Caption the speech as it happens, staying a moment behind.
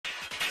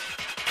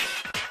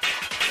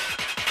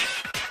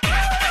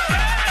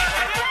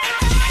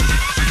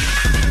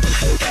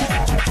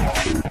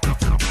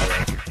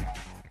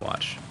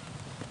Watch.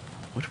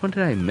 Which one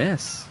did I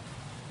miss?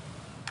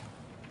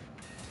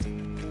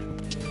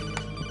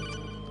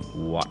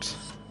 What?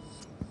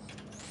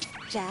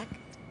 Jack,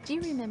 do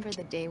you remember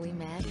the day we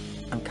met?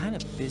 I'm kind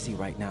of busy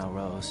right now,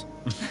 Rose.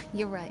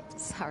 You're right,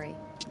 sorry.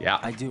 Yeah.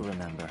 I do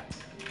remember.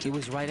 It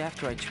was right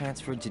after I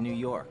transferred to New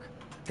York.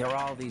 There were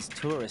all these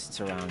tourists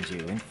around you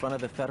in front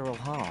of the Federal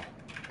Hall.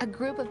 A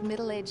group of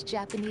middle-aged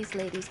Japanese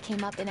ladies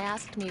came up and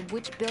asked me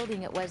which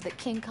building it was that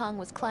King Kong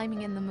was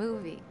climbing in the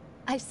movie.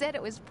 I said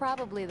it was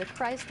probably the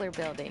Chrysler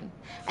Building,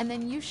 and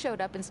then you showed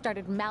up and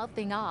started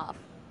mouthing off.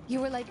 You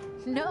were like,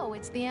 no,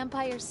 it's the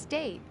Empire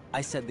State.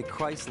 I said the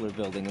Chrysler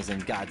Building was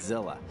in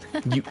Godzilla.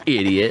 You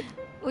idiot.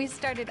 We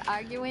started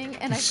arguing,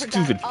 and I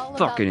Stupid forgot all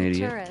about fucking the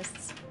idiot.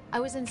 tourists. I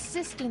was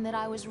insisting that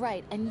I was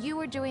right, and you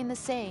were doing the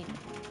same.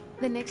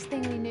 The next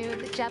thing we knew,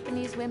 the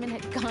Japanese women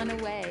had gone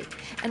away,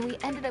 and we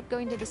ended up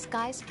going to the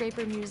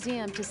Skyscraper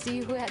Museum to see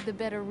who had the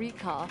better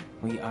recall.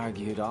 We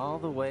argued all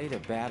the way to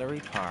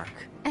Battery Park.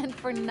 And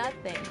for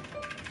nothing.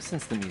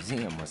 Since the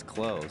museum was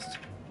closed,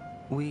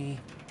 we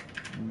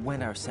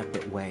went our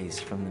separate ways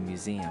from the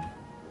museum.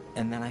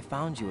 And then I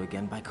found you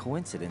again by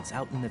coincidence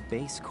out in the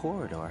base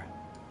corridor.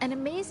 An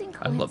amazing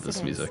I coincidence love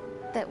this music.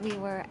 that we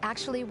were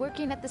actually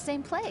working at the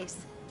same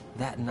place.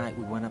 That night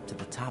we went up to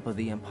the top of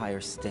the Empire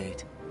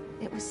State.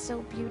 It was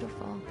so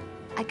beautiful.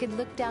 I could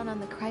look down on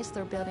the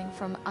Chrysler Building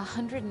from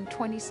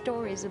 120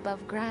 stories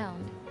above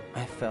ground.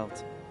 I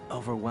felt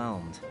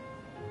overwhelmed.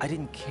 I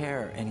didn't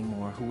care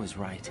anymore who was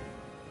right.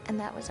 And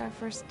that was our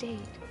first date.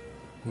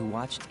 We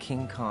watched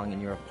King Kong in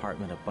your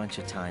apartment a bunch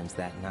of times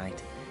that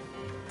night.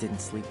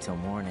 Didn't sleep till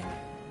morning.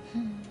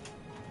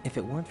 If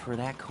it weren't for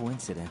that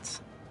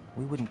coincidence,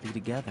 we wouldn't be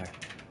together.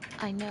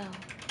 I know.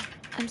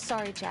 I'm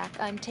sorry, Jack.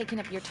 I'm taking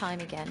up your time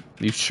again.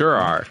 You sure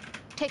are.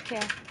 Take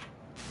care.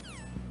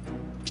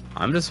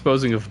 I'm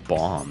disposing of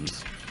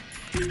bombs.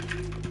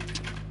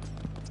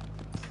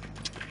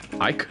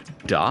 I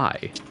could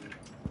die.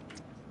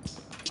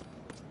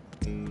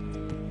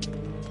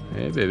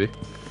 Hey, baby.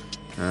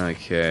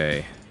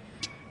 Okay.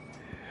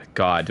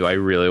 God, do I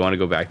really want to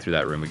go back through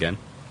that room again?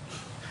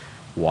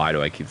 Why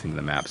do I keep thinking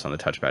the map's on the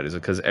touchpad? Is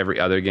it because every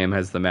other game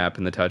has the map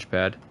in the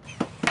touchpad?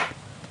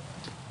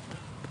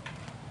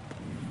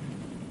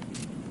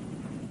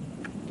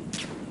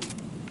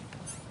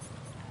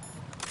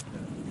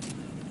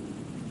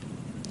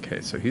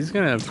 Okay, so he's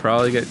gonna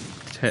probably get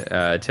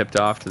tipped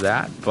off to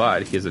that,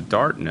 but he has a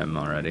dart in him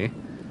already.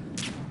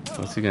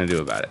 What's he gonna do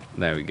about it?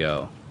 There we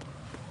go.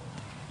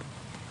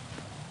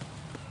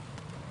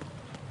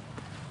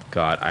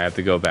 God, I have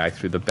to go back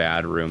through the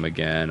bad room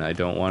again. I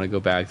don't want to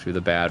go back through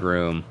the bad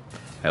room.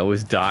 I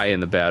always die in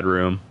the bad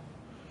room.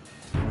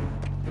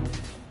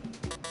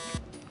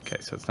 Okay,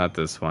 so it's not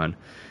this one.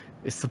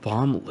 Is the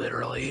bomb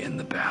literally in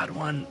the bad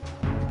one?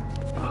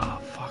 Oh,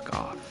 fuck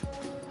off.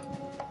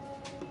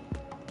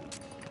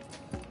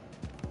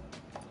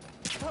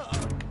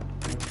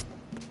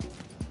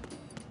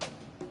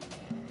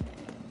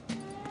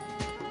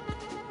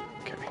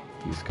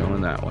 He's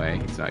going that way.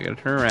 He's not going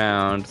to turn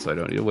around, so I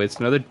don't need to waste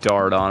another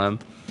dart on him.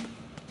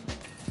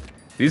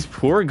 These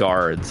poor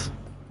guards.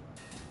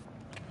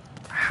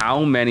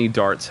 How many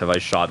darts have I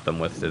shot them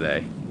with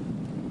today?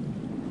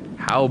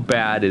 How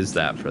bad is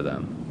that for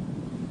them?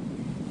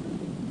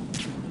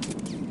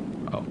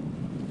 Oh.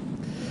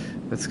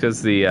 That's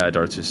because the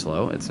darts are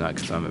slow. It's not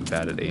because I'm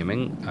bad at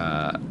aiming.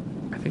 I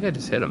think I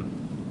just hit him.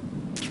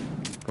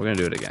 We're going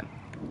to do it again.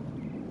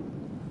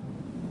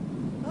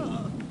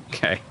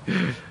 Okay.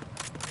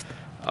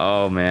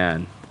 Oh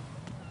man.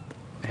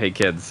 Hey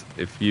kids,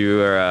 if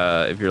you're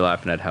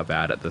laughing at how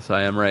bad at this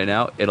I am right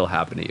now, it'll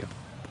happen to you.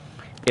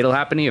 It'll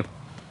happen to you.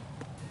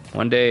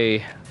 One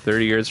day,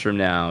 30 years from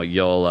now,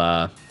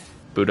 you'll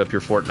boot up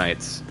your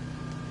Fortnites,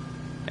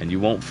 and you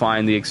won't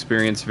find the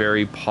experience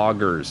very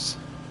poggers.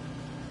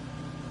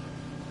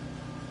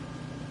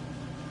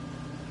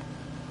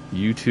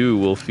 You too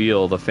will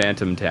feel the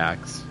phantom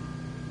tax.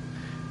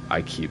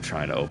 I keep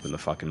trying to open the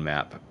fucking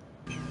map.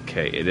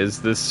 Okay, it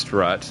is this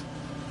strut.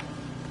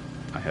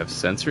 I have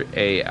sensor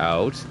A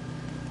out.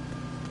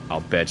 I'll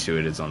bet you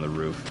it is on the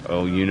roof.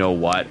 Oh, you know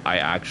what? I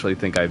actually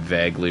think I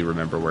vaguely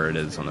remember where it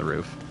is on the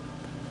roof.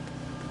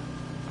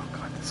 Oh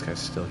god, this guy's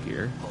still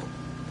here.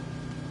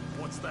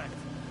 What's that?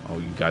 Oh,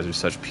 you guys are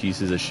such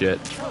pieces of shit.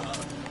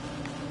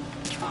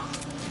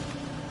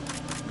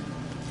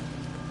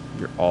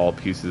 You're all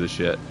pieces of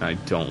shit, and I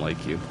don't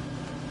like you.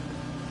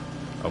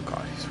 Oh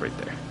god, he's right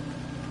there.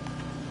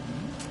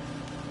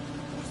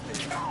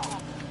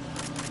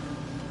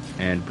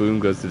 And boom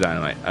goes the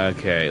dynamite.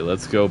 Okay,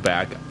 let's go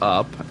back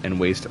up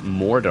and waste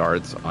more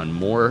darts on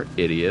more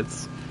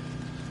idiots.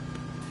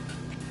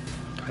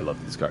 I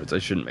love these guards. I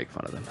shouldn't make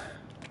fun of them.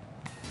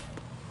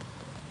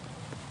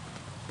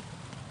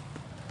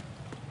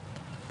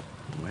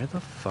 Where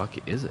the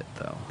fuck is it,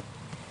 though?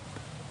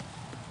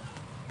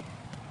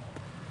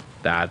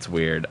 That's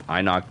weird.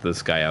 I knocked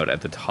this guy out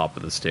at the top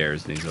of the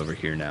stairs, and he's over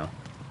here now.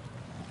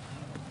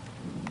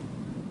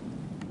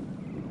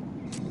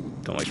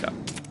 Don't wake up.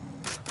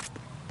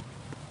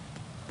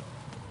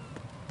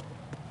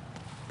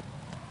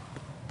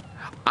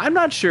 I'm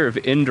not sure if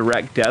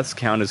indirect deaths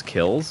count as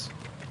kills.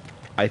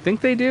 I think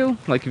they do.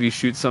 Like if you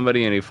shoot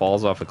somebody and he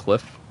falls off a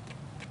cliff.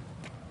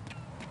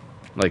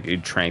 Like you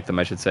trank them,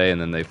 I should say, and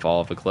then they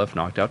fall off a cliff,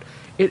 knocked out.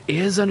 It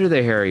is under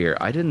the Harrier.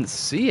 I didn't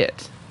see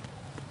it.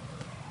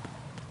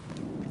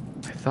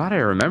 I thought I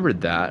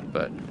remembered that,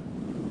 but...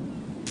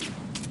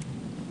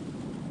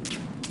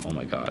 Oh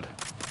my god.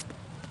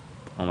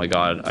 Oh my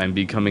god, I'm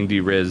becoming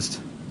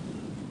de-rizzed.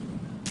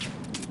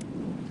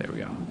 There we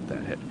go.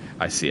 That hit.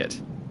 I see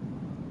it.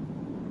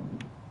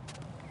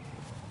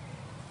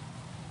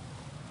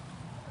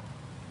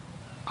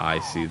 I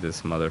see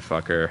this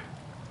motherfucker.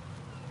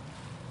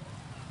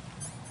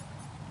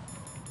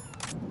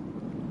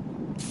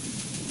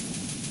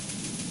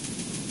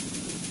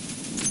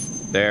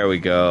 There we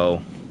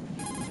go.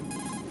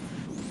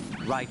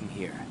 Raiden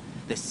here.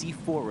 The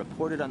C4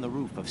 reported on the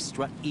roof of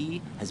Strut E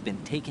has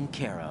been taken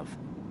care of.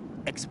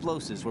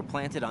 Explosives were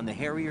planted on the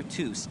Harrier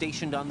 2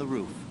 stationed on the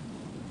roof.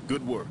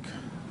 Good work.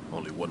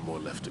 Only one more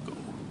left to go.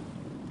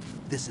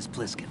 This is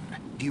Pliskin.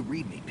 Do you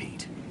read me,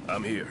 Pete?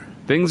 I'm here.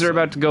 Things are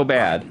about to go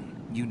bad.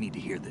 You need to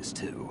hear this,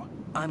 too.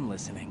 I'm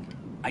listening.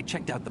 I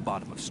checked out the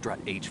bottom of Strut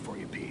H for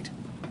you, Pete.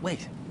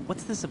 Wait,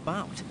 what's this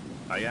about?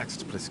 I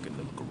asked Pliskin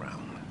to look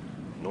around.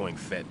 Knowing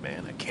Fat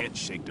Man, I can't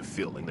shake the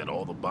feeling that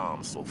all the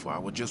bombs so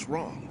far were just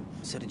wrong.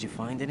 So did you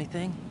find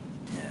anything?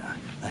 Yeah,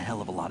 a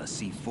hell of a lot of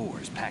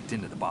C4s packed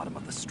into the bottom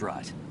of the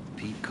strut.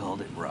 Pete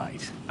called it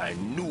right. I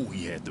knew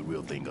he had the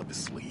real thing up his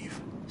sleeve.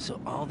 So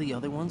all the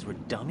other ones were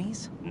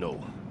dummies?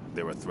 No,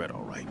 they're a threat,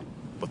 all right.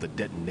 But the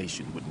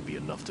detonation wouldn't be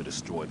enough to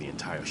destroy the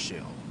entire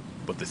shell.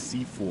 But the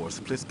C4s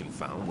Pliskin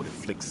found would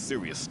inflict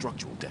serious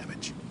structural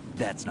damage.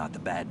 That's not the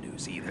bad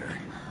news either.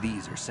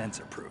 These are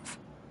sensor-proof.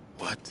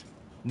 What?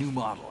 New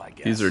model, I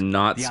guess. These are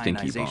not the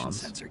stinky ionization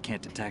bombs. sensor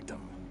can't detect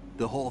them.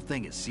 The whole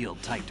thing is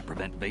sealed tight to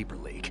prevent vapor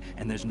leak,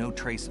 and there's no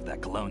trace of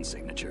that cologne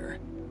signature.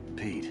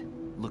 Pete,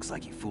 looks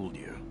like he fooled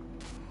you.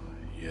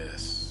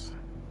 Yes.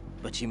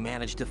 But you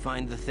managed to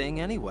find the thing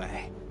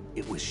anyway.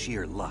 It was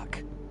sheer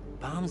luck.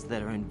 Bombs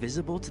that are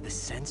invisible to the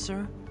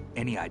sensor?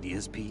 Any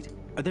ideas, Pete?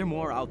 Are there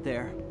more out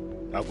there?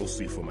 I'll go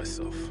see for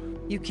myself.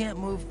 You can't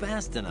move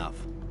fast enough.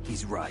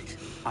 He's right.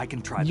 I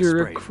can try the You're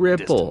spray a from a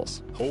cripple.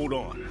 distance. Hold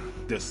on.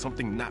 There's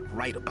something not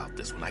right about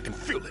this one. I can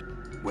feel it.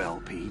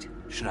 Well, Pete,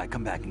 should I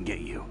come back and get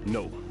you?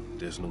 No,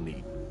 there's no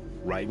need.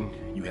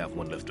 Raiden, you have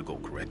one left to go,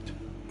 correct?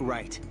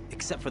 Right,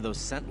 except for those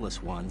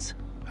scentless ones.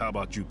 How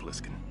about you,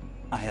 Pliskin?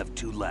 I have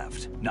 2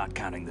 left, not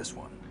counting this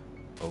one.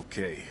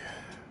 Okay.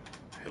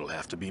 It'll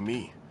have to be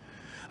me.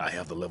 I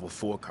have the level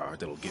 4 card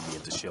that'll get me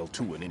into Shell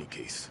 2 in any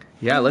case.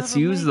 Yeah, You'll let's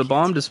never use make the it.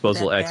 bomb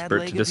disposal That bad expert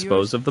leg to of dispose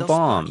yours, of the they'll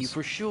spot you bombs.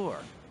 for sure.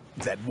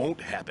 That won't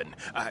happen.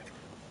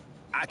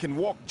 I can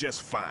walk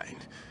just fine.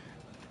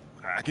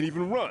 I can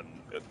even run.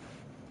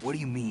 What do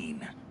you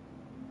mean?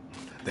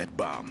 That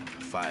bomb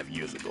 5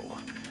 years ago,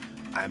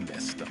 I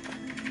messed up.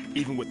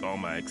 Even with all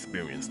my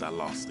experience, I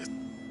lost it.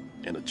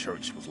 And the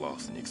church was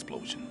lost in the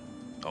explosion.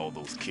 All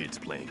those kids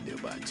playing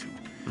nearby, too.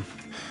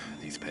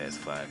 These past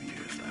 5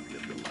 years, I've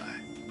lived a lie.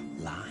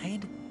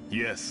 Lied?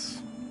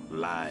 Yes,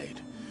 lied.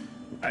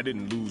 I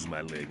didn't lose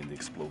my leg in the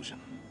explosion.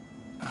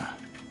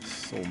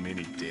 So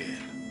many dead.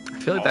 I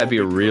feel like that'd be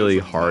a All because really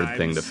of hard my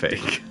thing to mistake.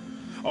 fake.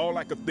 All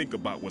I could think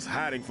about was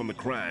hiding from the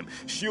crime,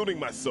 shielding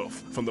myself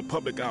from the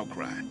public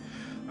outcry.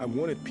 I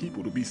wanted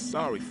people to be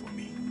sorry for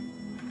me,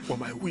 for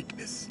my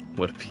weakness.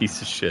 What a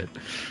piece of shit.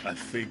 I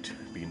faked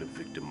being a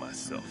victim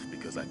myself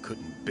because I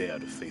couldn't bear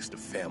to face the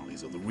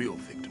families of the real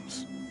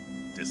victims.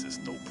 This is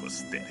no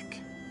prosthetic.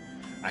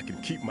 I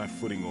can keep my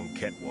footing on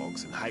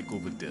catwalks and hike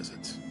over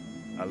deserts.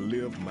 I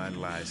lived my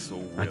life so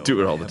well. I do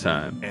it all the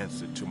haven't time.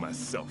 answered to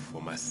myself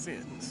for my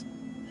sins.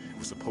 It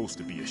was supposed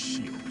to be a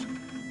shield,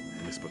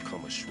 and it's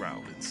become a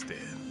shroud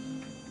instead.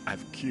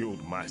 I've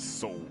killed my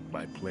soul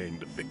by playing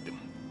the victim.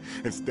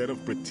 Instead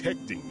of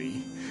protecting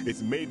me,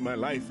 it's made my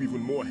life even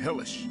more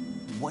hellish.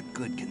 What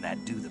good can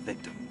that do the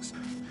victims?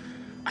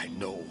 I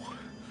know.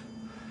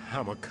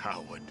 I'm a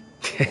coward.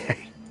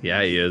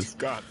 Yeah, he is.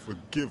 God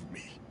forgive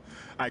me.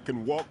 I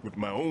can walk with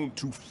my own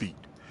 2 feet,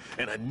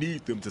 and I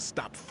need them to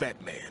stop Fat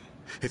Man.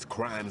 His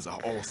crimes are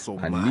also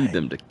I mine. need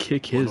them to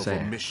kick One his of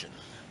ass. omission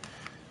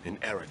and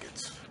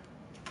arrogance.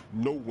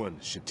 No one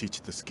should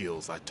teach the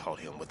skills I taught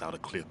him without a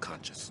clear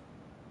conscience.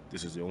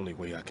 This is the only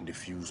way I can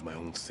diffuse my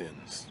own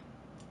sins.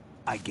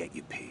 I get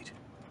you, Pete.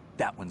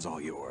 That one's all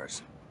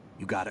yours.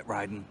 You got it,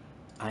 Raiden?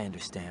 I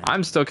understand.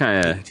 I'm still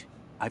kind of Pete,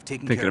 I've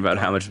taken thinking care of about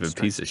how guards much of a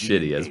in piece of Struts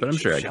shit D he and is, but I'm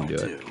H sure I of can do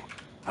Shell it. 2.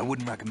 I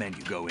wouldn't recommend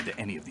you go into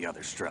any of the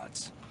other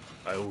struts.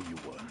 I owe you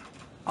one.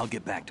 I'll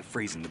get back to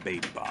freezing the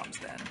baby bombs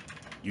then.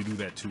 You do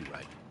that too,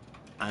 right?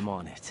 I'm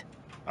on it.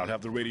 I'll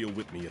have the radio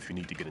with me if you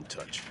need to get in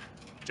touch.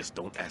 Just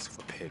don't ask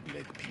for Peg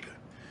Leg Peter.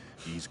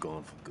 He's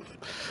gone for good.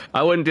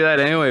 I wouldn't do that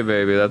anyway,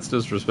 baby. That's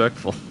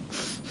disrespectful.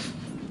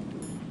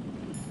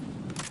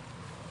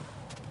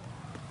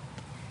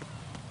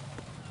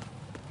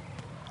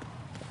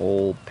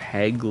 Old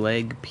Peg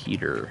Leg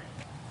Peter.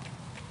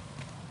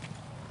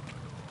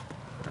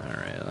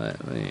 Alright,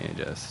 let me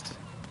just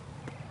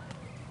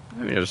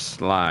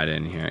slide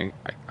in here.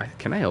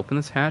 Can I open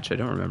this hatch? I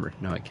don't remember.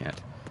 No, I can't.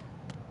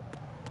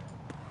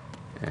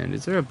 And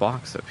is there a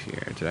box up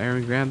here? Did I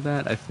already grab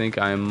that? I think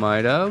I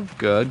might have.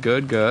 Good,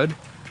 good, good.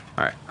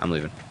 Alright, I'm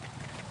leaving.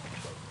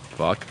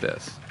 Fuck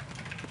this.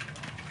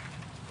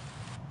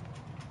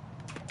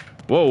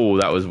 Whoa,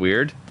 that was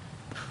weird.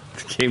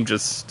 The game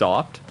just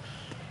stopped.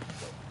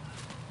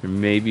 There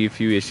may be a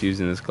few issues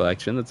in this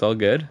collection. That's all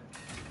good.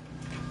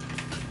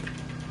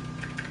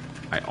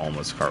 I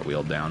almost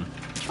cartwheeled down.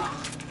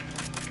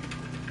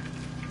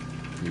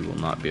 You will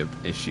not be an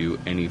issue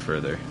any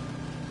further.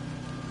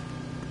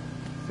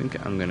 I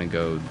think I'm gonna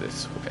go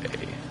this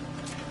way.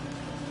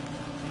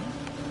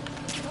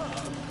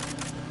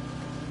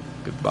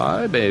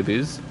 Goodbye,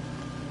 babies.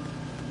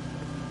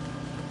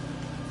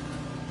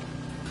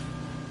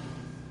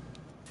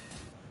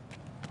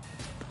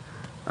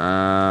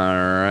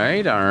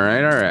 Alright,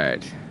 alright,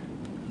 alright.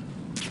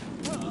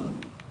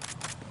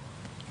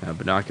 Now,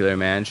 Binocular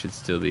Man should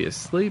still be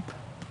asleep,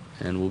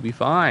 and we'll be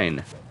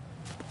fine.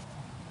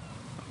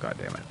 Oh, God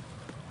damn it.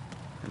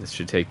 And this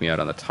should take me out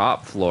on the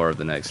top floor of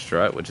the next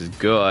strut, which is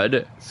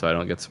good, so I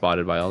don't get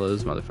spotted by all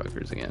those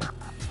motherfuckers again.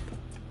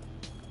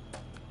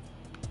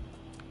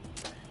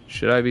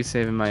 Should I be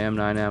saving my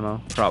M9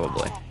 ammo?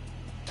 Probably.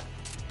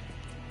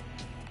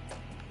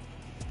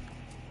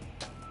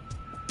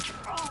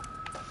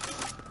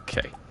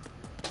 Okay.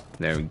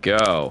 There we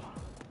go.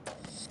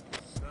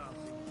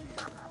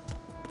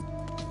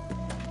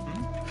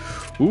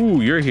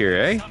 Ooh, you're here,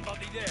 eh?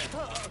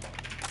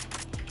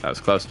 That was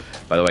close.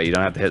 By the way, you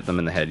don't have to hit them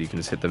in the head. You can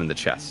just hit them in the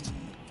chest.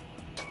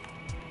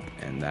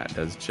 And that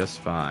does just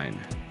fine.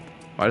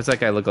 Why does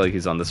that guy look like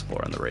he's on this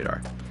floor on the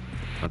radar?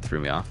 That threw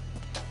me off.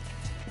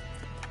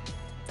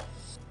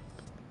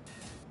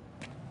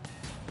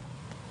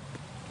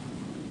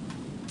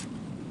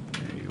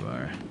 There you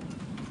are.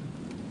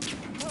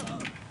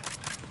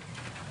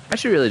 I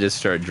should really just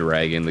start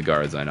dragging the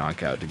guards I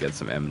knock out to get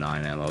some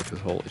M9 ammo, because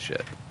holy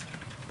shit.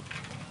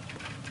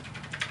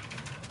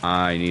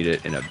 I need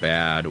it in a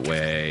bad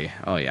way.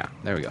 Oh yeah,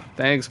 there we go.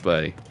 Thanks,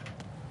 buddy.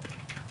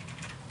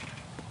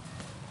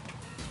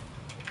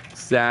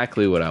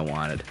 Exactly what I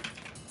wanted.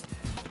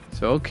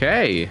 So,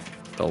 okay.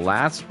 The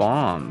last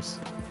bombs.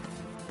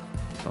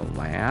 The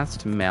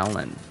last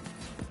melon.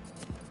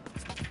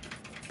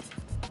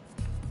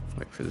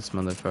 Wait for this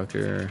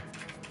motherfucker.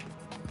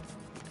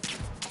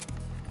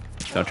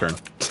 Don't turn.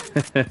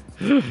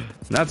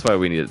 That's why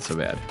we need it so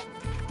bad.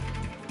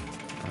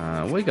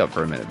 Wake up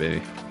for a minute,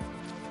 baby.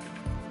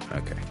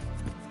 Okay.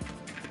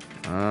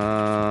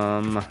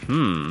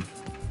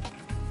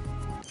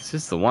 This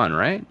is the one,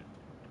 right?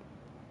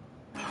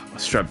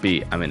 Strut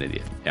B. I'm an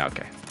idiot. Yeah,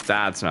 okay.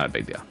 That's not a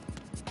big deal.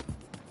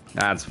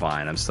 That's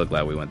fine. I'm still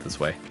glad we went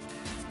this way.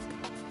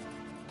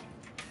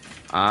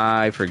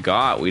 I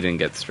forgot we didn't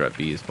get Strut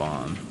B's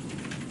bomb.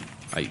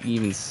 I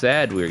even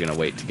said we were going to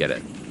wait to get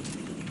it.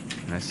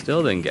 And I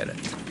still didn't get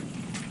it.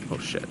 Oh,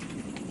 shit.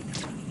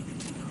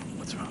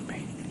 What's wrong with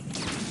me?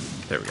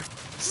 There we go.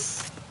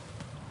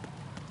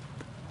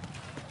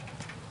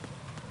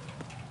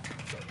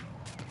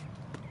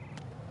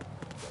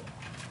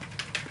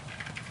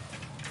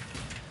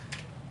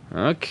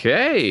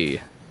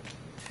 Okay.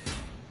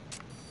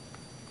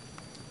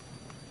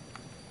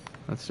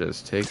 Let's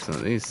just take some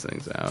of these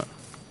things out.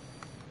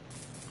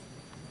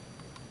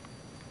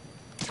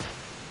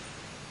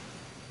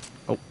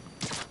 Oh.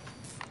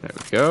 There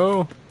we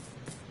go.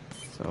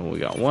 So we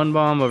got one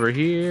bomb over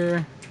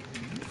here.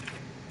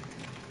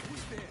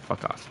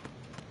 Fuck off.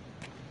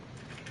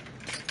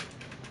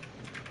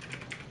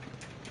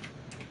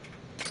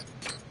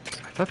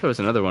 I thought there was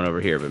another one over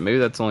here, but maybe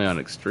that's only on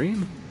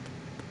extreme?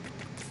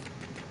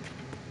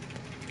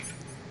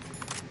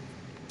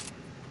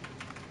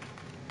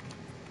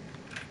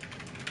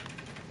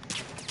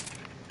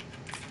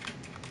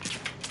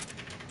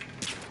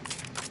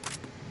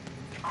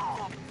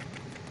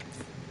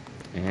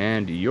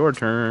 And your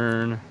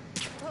turn.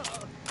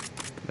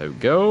 There we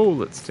go.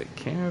 Let's take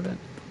care of it.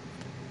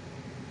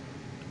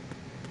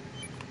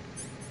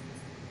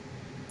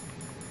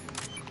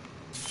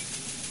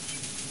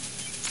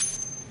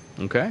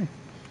 Okay.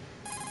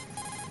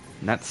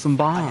 And that's some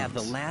bombs. I have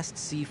the last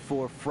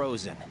C4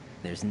 frozen.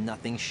 There's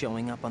nothing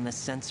showing up on the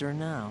sensor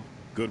now.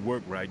 Good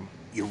work, Raiden.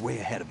 You're way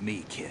ahead of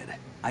me, kid.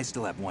 I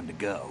still have one to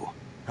go.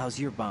 How's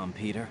your bomb,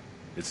 Peter?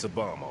 It's a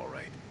bomb, all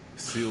right.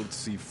 Sealed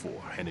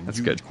C4 and in That's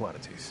huge good.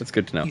 quantities. That's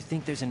good to know. You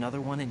think there's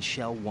another one in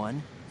Shell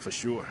 1? For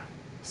sure.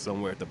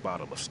 Somewhere at the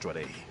bottom of Strut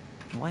A.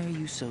 Why are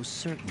you so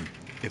certain?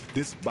 If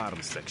this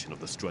bottom section of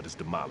the strut is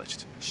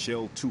demolished,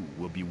 Shell 2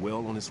 will be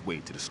well on its way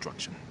to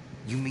destruction.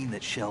 You mean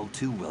that Shell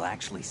 2 will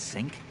actually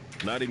sink?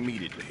 Not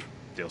immediately.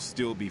 There'll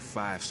still be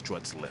 5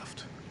 struts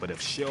left. But if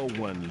Shell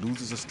 1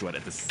 loses a strut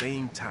at the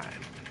same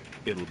time,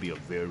 it'll be a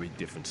very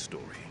different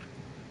story.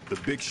 The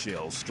big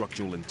shell's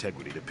structural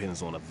integrity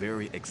depends on a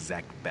very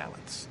exact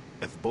balance.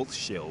 If both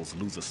shells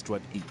lose a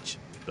strut each,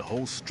 the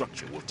whole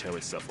structure will tear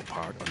itself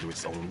apart under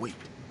its own weight.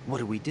 What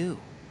do we do?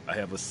 I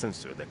have a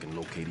sensor that can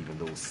locate even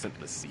those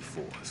scentless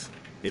C4s.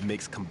 It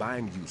makes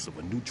combined use of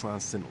a neutron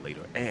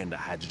scintillator and a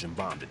hydrogen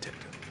bomb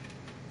detector.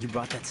 You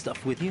brought that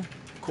stuff with you?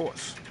 Of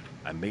course.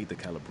 I made the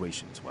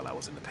calibrations while I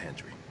was in the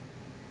pantry.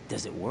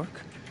 Does it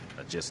work?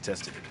 I just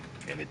tested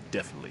it, and it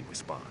definitely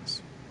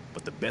responds.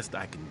 But the best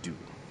I can do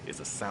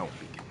is a sound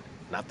beacon,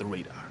 not the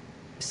radar.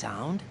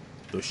 Sound?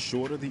 The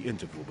shorter the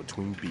interval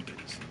between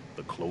beacons,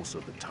 the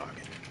closer the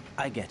target.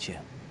 I get you.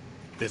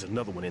 There's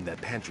another one in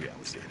that pantry I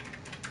was in.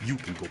 You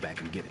can go back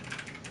and get it.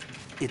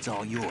 It's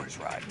all yours,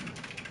 Raiden.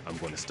 I'm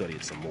going to study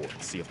it some more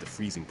and see if the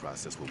freezing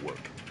process will work.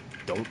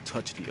 Don't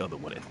touch the other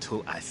one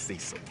until I say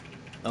so.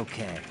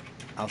 Okay.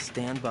 I'll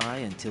stand by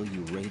until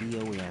you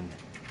radio in.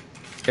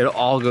 It'll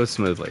all go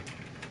smoothly.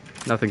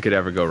 Nothing could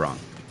ever go wrong.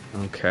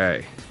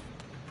 Okay.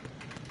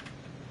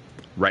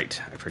 Right.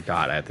 I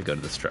forgot I had to go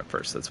to the strut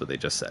first. That's what they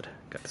just said.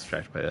 Got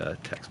distracted by a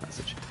text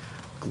message.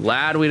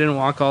 Glad we didn't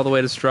walk all the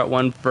way to strut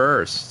 1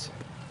 first.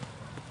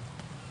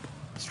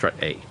 Strut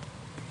A.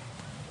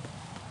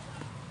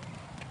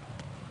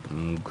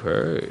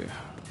 Okay.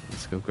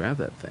 Let's go grab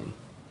that thing.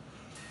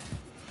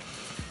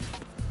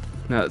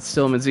 Now that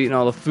Stillman's eating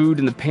all the food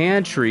in the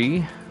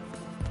pantry.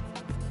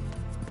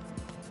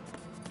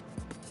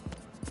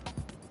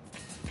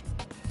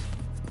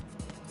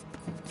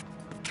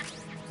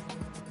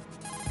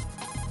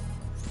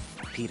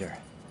 Peter,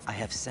 I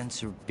have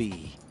sensor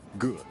B.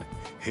 Good.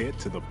 Head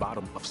to the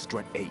bottom of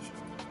strut A.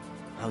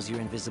 How's your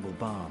invisible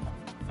bomb?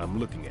 I'm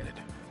looking at it,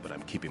 but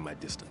I'm keeping my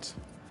distance.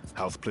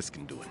 How's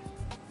Pliskin doing?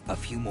 A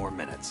few more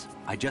minutes.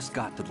 I just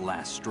got to the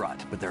last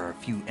strut, but there are a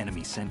few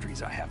enemy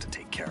sentries I have to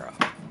take care of.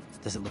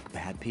 Does it look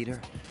bad, Peter?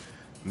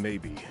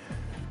 Maybe.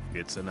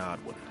 It's an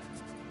odd one.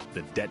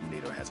 The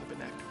detonator hasn't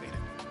been activated.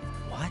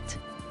 What?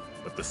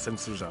 But the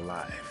sensors are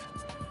live,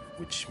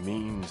 which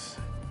means...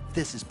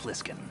 This is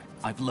Pliskin.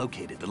 I've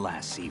located the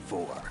last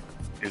C4.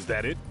 Is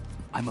that it?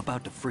 I'm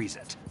about to freeze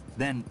it.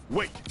 Then...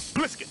 Wait!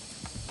 Pliskin!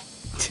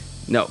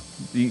 No.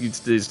 You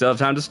still have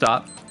time to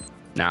stop.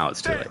 Now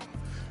it's too late.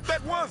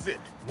 That was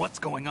it! What's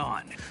going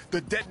on?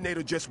 The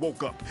detonator just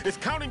woke up. It's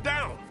counting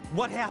down.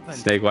 What happened?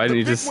 Snake, why didn't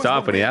you just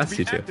stop when he asked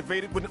you to?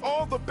 Activated when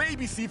all the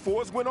baby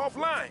C4s went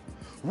offline.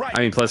 Right.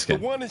 I mean, Pliskin.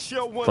 The one in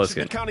Shell 1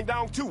 should be counting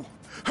down too.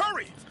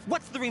 Hurry!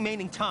 What's the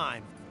remaining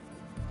time?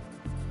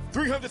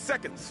 300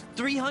 seconds.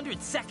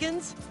 300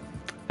 seconds?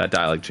 That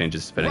dialogue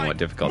changes depending on what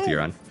difficulty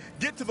you're on.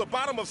 Get to the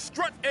bottom of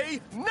strut A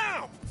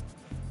now!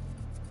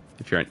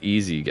 If you're on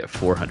easy, you get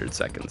 400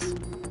 seconds.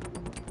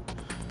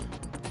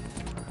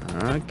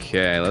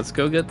 Okay, let's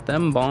go get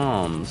them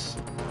bombs.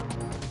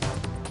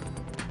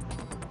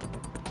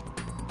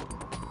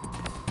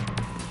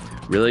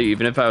 Really,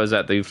 even if I was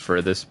at the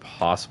furthest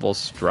possible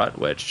strut,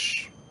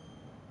 which...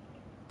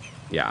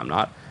 Yeah, I'm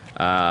not.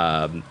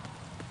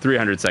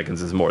 300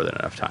 seconds is more than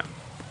enough time.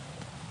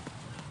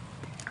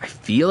 I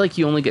feel like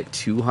you only get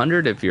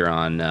 200 if you're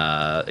on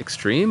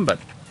extreme, but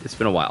it's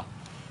been a while.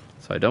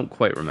 So I don't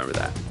quite remember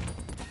that.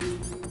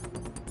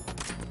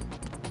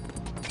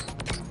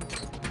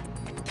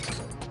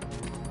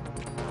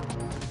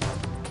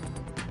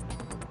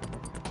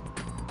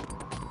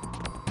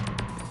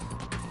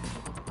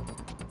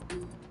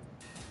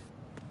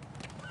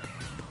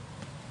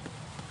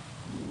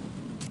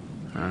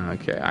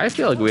 Okay, I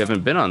feel like we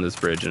haven't been on this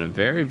bridge in a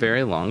very,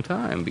 very long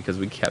time because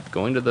we kept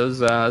going to those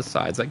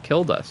sides that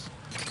killed us.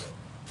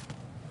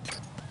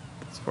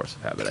 It's force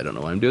of habit. I don't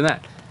know why I'm doing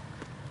that.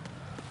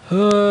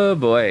 Oh,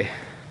 boy.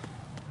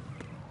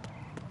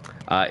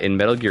 In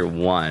Metal Gear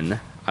 1,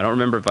 I don't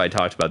remember if I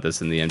talked about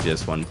this in the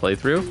MGS1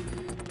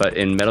 playthrough, but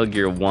in Metal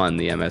Gear 1,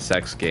 the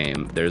MSX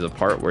game, there's a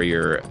part where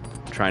you're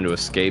trying to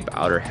escape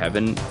outer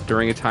heaven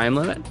during a time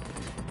limit,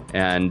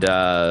 and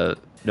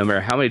no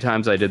matter how many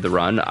times I did the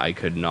run, I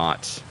could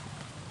not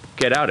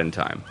get out in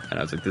time. And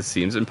I was like, this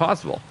seems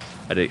impossible.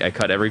 I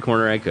cut every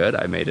corner I could.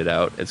 I made it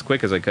out as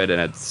quick as I could,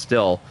 and it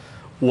still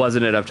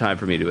wasn't enough time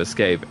for me to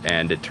escape.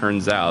 And it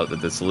turns out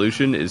that the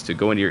solution is to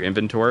go into your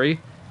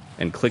inventory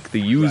and click the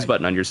use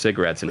button on your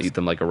cigarettes and eat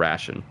them like a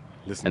ration.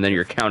 And then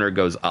your counter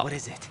goes up. What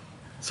is it?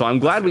 So I'm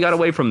glad we got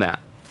away from that.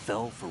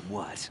 Fell for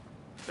what?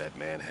 That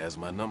man has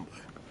my number.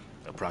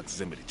 A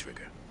proximity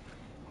trigger.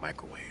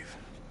 Microwave.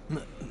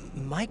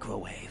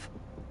 Microwave?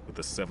 With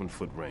a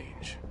 7-foot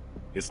range.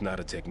 It's not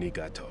a technique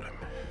I taught him.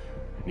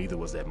 Neither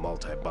was that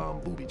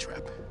multi-bomb booby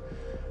trap.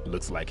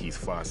 Looks like he's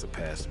far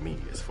surpassed me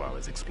as far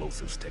as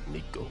explosives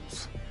technique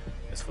goes.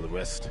 As for the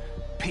rest...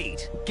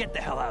 Pete, get the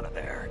hell out of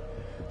there.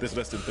 There's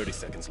less than 30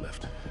 seconds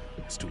left.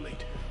 It's too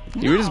late.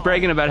 You were just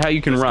bragging about how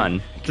you can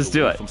run. Just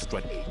do it. From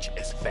strut H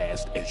as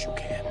fast as you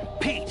can.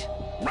 Pete!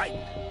 Right!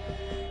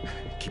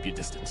 Keep your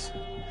distance.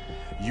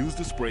 Use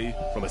the spray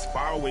from as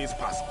far away as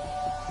possible.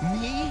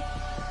 Me?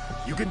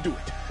 You can do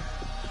it.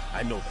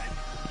 I know that.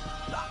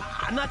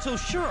 I'm not so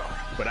sure.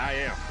 But I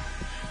am.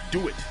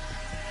 Do it.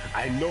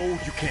 I know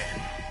you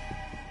can.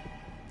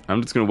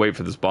 I'm just gonna wait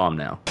for this bomb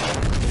now.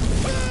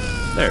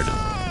 There it is.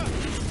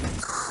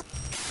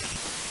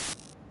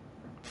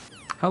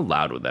 How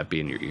loud would that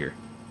be in your ear?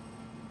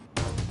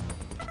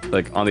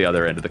 Like on the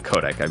other end of the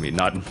codec, I mean,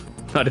 not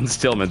in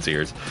Stillman's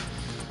ears.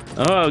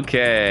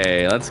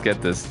 Okay, let's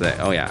get this thing.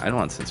 Oh yeah, I don't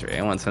want sensor A,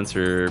 I want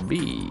sensor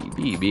B.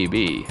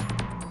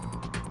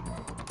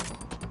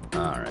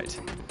 All right.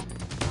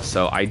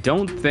 So I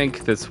don't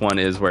think this one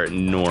is where it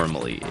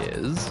normally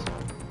is.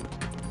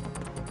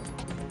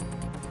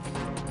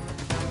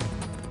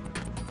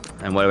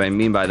 And what I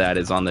mean by that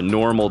is on the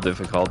normal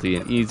difficulty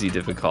and easy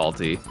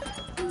difficulty,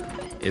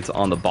 it's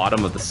on the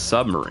bottom of the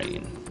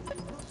submarine.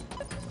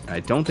 And I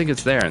don't think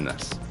it's there in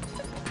this.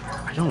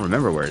 I don't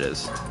remember where it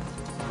is.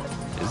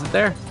 Is it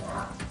there?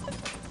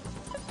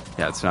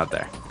 Yeah, it's not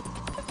there.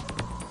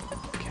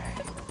 Okay.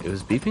 It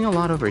was beeping a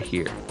lot over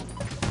here.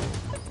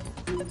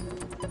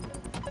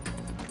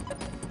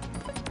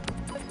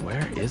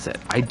 Where is it?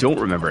 I don't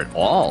remember at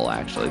all,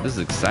 actually. This is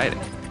exciting.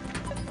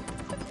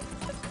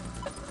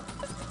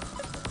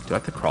 Do I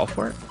have to crawl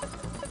for it?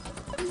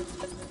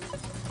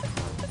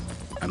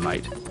 I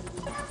might.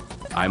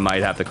 I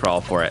might have to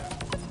crawl for it.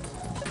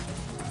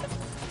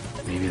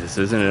 Maybe this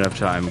isn't enough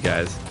time,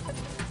 guys.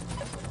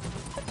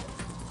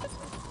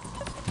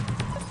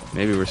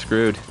 Maybe we're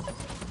screwed.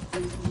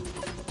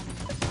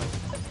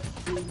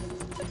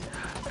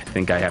 I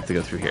think I have to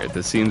go through here.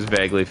 This seems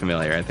vaguely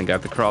familiar. I think I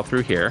have to crawl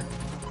through here.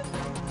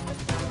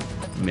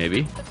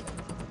 Maybe.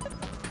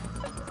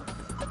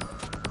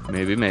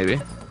 Maybe, maybe.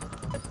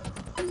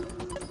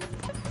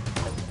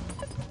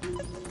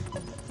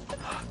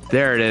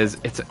 There it is.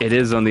 It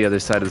is on the other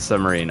side of the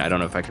submarine. I don't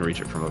know if I can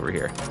reach it from over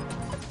here. I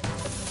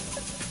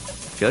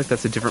feel like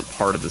that's a different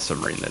part of the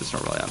submarine that it's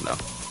normally on, though.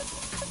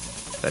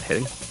 Is that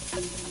hitting?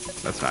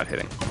 That's not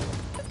hitting.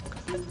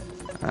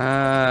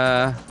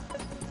 Can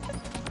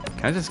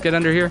I just get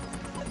under here?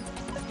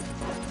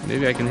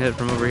 Maybe I can hit it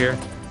from over here.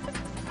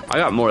 I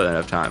got more than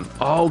enough time.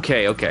 Oh,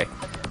 okay, okay.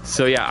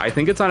 So yeah, I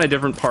think it's on a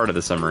different part of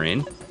the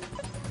submarine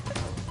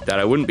that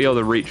I wouldn't be able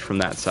to reach from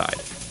that side.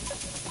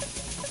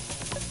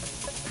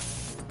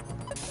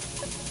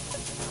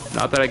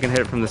 Not that I can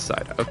hit it from this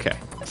side. Okay.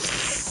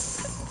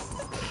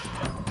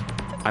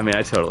 I mean,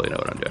 I totally know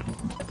what I'm doing.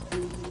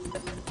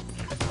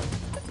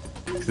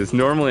 Because it's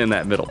normally in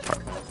that middle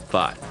part.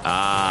 But,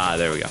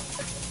 there we go.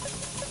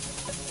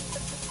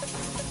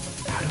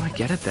 How do I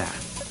get at that?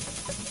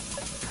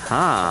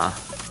 Huh.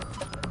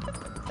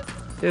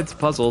 It's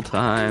puzzle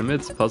time.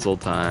 It's puzzle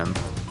time.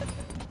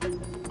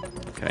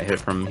 Can I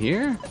hit from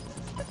here?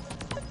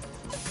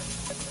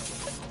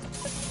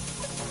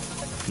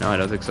 No, I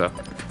don't think so.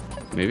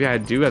 Maybe I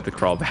do have to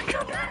crawl back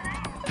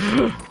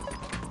under.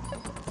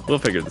 We'll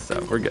figure this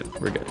out. We're good.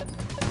 We're good.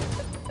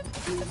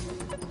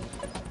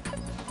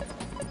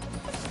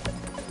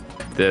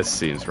 This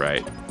seems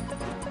right.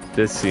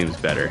 This seems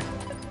better.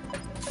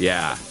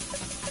 Yeah.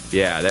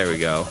 Yeah, there we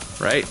go.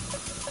 Right?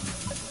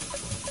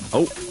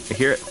 Oh, I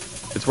hear it.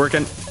 It's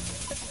working.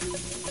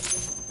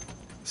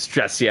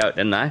 Stressed you out,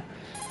 didn't I?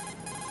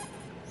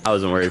 I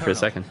wasn't worried for a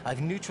second.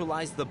 I've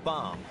neutralized the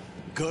bomb.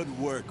 Good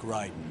work,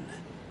 Raiden.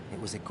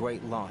 It was a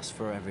great loss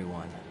for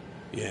everyone.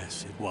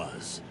 Yes, it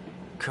was.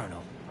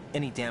 Colonel,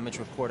 any damage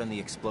report on the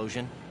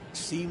explosion?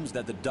 Seems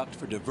that the duct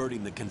for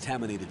diverting the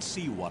contaminated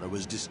seawater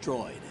was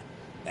destroyed,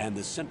 and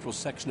the central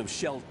section of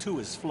Shell 2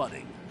 is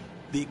flooding.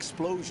 The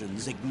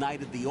explosions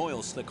ignited the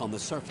oil slick on the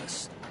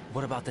surface.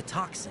 What about the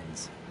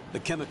toxins? The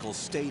chemicals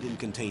stayed in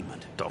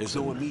containment. There's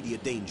no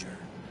immediate danger.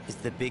 Is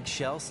the big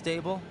shell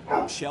stable?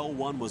 Shell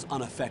 1 was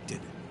unaffected.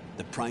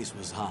 The price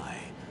was high,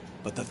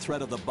 but the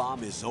threat of the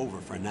bomb is over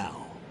for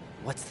now.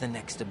 What's the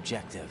next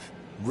objective?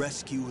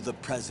 Rescue the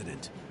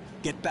president.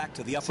 Get back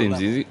to the upper Seems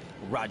level. easy.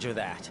 Roger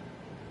that.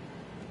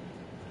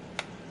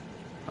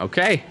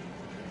 Okay.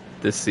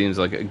 This seems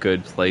like a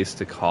good place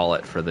to call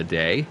it for the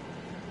day.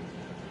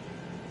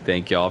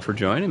 Thank y'all for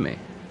joining me.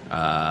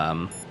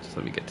 Just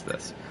let me get to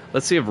this.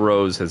 Let's see if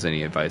Rose has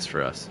any advice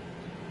for us.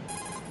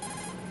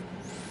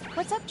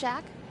 What's up,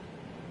 Jack?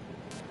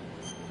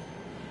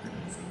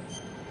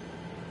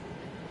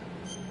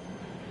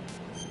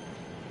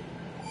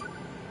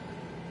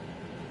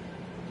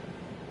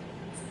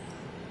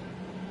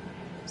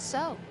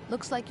 So,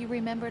 looks like you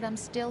remembered I'm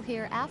still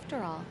here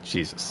after all.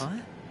 Jesus. What?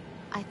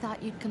 I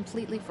thought you'd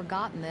completely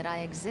forgotten that I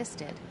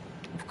existed.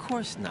 Of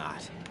course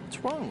not. What's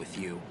wrong with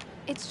you?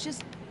 It's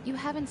just, you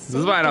haven't seen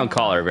This is why I don't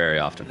call her very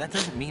often. That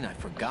doesn't mean I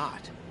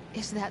forgot.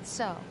 Is that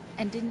so?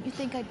 And didn't you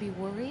think I'd be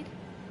worried?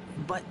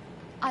 But,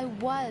 I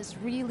was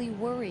really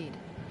worried.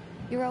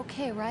 You're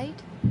okay, right?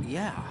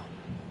 yeah.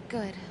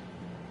 Good.